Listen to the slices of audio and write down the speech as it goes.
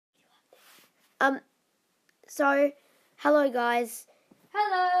So, hello guys.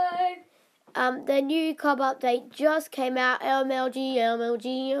 Hello. The new club update just came out. MLG.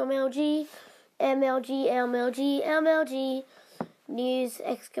 News,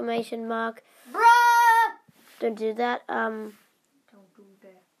 exclamation mark. Bruh! Don't do that. Don't do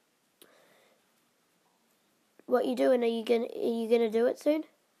that. What you doing? Are you gonna do it soon?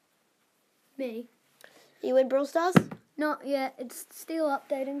 Me? You in Brawl Stars? Not yet. It's still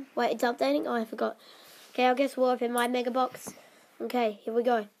updating. Wait, it's updating? Oh, I forgot. Okay, I guess we'll open my mega box. Okay, here we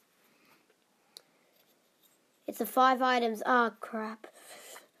go. It's the 5 items. Ah, crap.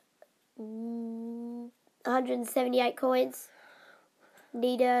 178 coins.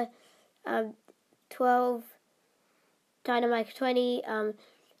 Nita, 12. Dynamite 20.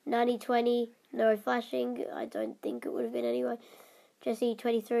 90-20. No flashing. I don't think it would have been anyway. Jesse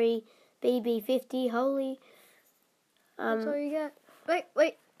 23. BB 50. Holy. That's all you get.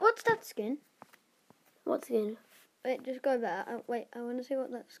 Wait. What's that skin? What skin? Wait, just go back. Wait, I want to see what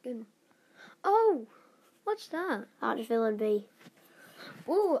that skin. Oh, what's that? Arch Villain B.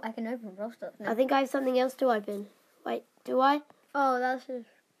 Ooh, I can open Brawl Stars now. I think I have something else to open. Wait, do I? Oh, that's just...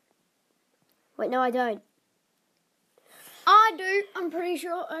 Wait, no, I don't. I do. I'm pretty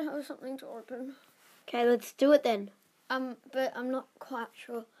sure I have something to open. Okay, let's do it then. But I'm not quite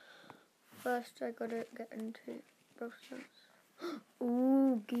sure. First, I gotta get into Brawl Stars.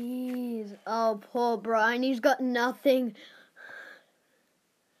 Ooh, geez. Oh, poor Brian. He's got nothing.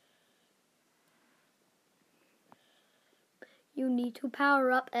 You need to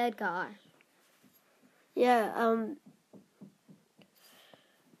power up Edgar. Yeah,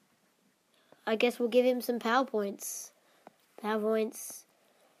 I guess we'll give him some PowerPoints. PowerPoints.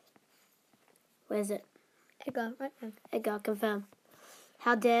 Where's it? Edgar, right there. Edgar, confirm.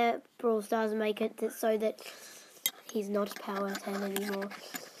 How dare Brawl Stars make it so that he's not Power 10 anymore.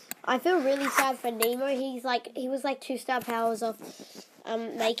 I feel really sad for Nemo. He was like 2-star powers off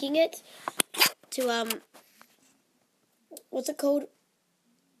making it to what's it called?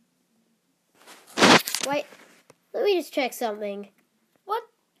 Wait, let me just check something. What?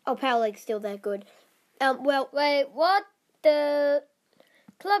 Oh, Power League's still that good. Well, Wait, what? The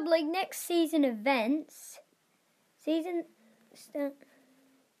Club League next season events. Season starts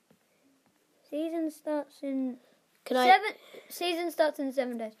in Season starts in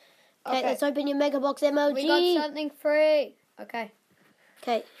 7 days. Okay, let's open your Mega Box emoji. We got something free. Okay,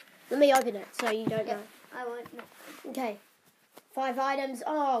 let me open it so you don't know. I won't know. Okay, 5 items.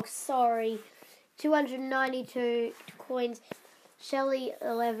 Oh, sorry. 292 coins. Shelly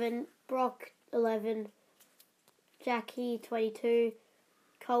 11, Brock 11, Jackie 22,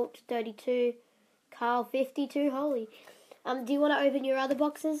 Colt 32, Carl 52. Holy. Do you want to open your other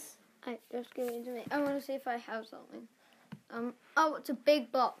boxes? Just give it to me. I want to see if I have something. Oh, it's a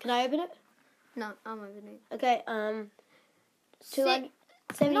big box. Can I open it? No, I'm opening. Okay.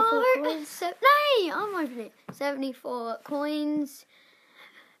 274 coins. No, I'm opening it. 74 coins.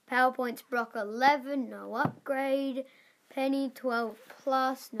 PowerPoints Brock 11, no upgrade. Penny 12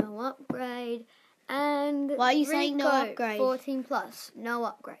 plus, no upgrade. And why are you saying no Rico, upgrade? 14 plus, no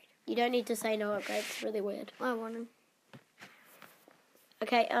upgrade. You don't need to say no upgrade. It's really weird. I want him.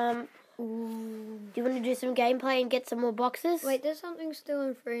 Okay. Do you want to do some gameplay and get some more boxes? Wait, there's something still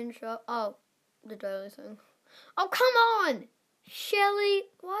in free shop. Oh, the daily thing. Oh, come on! Shelly,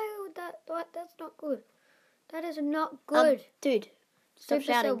 why would that's not good. That is not good. Dude, stop Supercell,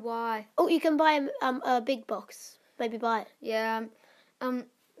 shouting. why? Oh, you can buy a big box. Maybe buy it. Yeah.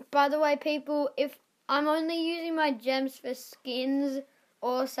 By the way, people, if I'm only using my gems for skins,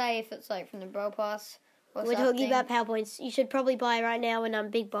 or say if it's like from the Brawl Pass or We're something. talking about PowerPoints. You should probably buy right now in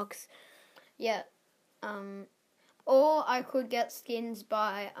big box. Yeah. Or I could get skins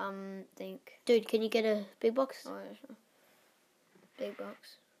by think. Dude, can you get a big box? Oh, I don't know. Big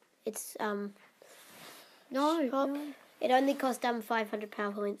box. It's No, shop. no. It only costs 500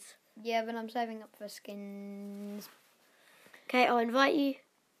 PowerPoints. Yeah, but I'm saving up for skins. Okay, I'll invite you.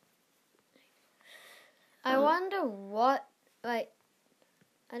 I wonder what, like,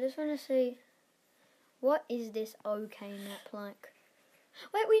 I just want to see, what is this OK map like?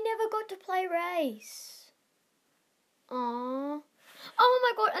 Wait, we never got to play race. Aww. Oh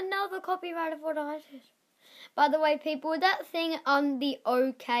my god, another copyright of what I did. By the way, people, that thing on the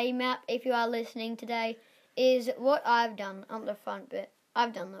OK map, if you are listening today, is what I've done on the front bit.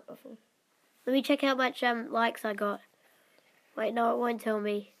 I've done that before. Let me check how much likes I got. Wait, no, it won't tell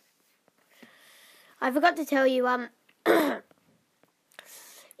me. I forgot to tell you,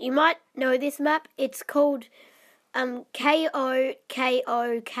 you might know this map. It's called KOKOK.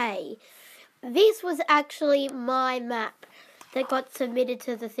 This was actually my map. that got submitted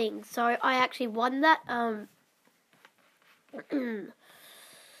to the thing. So I actually won that.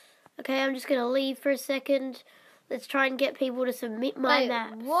 Okay, I'm just gonna leave for a second. Let's try and get people to submit my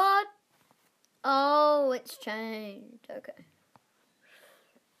map. What? Oh, it's changed. Okay.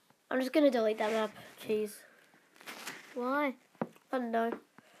 I'm just gonna delete that map. Jeez. Why? I don't know.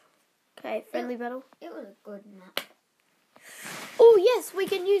 Okay, friendly battle. It was a good map. Oh yes, we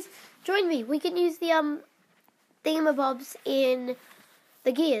can use. Join me. We can use the thingamabobs in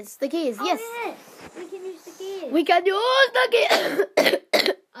the gears. The gears. Oh, yes. yes. We can use the gears. We can use the gears.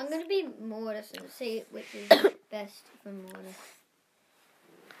 I'm gonna be Mortis and see which is best for Mortis.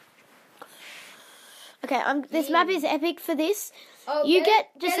 Okay, this map is epic for this. Oh, You get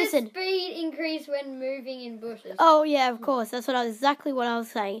just a listen. speed increase when moving in bushes. Oh yeah, of course. That's exactly what I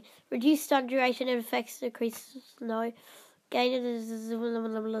was saying. Reduce stun duration and effects decrease snow. Gain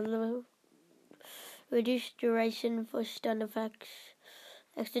reduce duration for stun effects.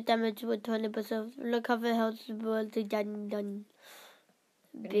 Extra damage with 20%. Recover health done.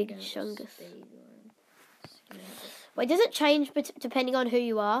 Big chungus. Wait, does it change depending on who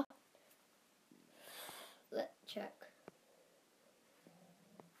you are? Let's check.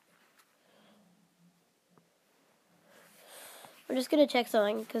 I'm just gonna check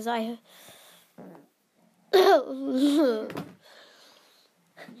something because I.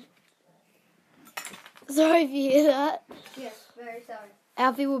 Sorry if you hear that. Yes, very sorry.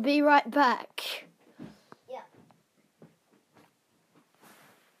 Alfie will be right back. Yeah.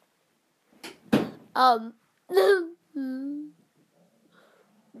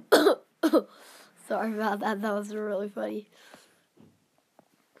 Sorry about that. That was really funny.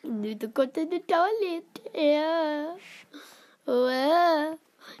 Need to go to the toilet. Yeah. Oh, yeah.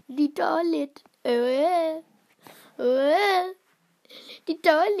 The toilet. Oh, yeah. Oh, yeah. The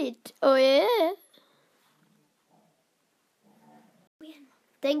toilet. Oh, yeah.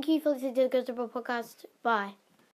 Thank you for listening to the Ghost Report podcast. Bye.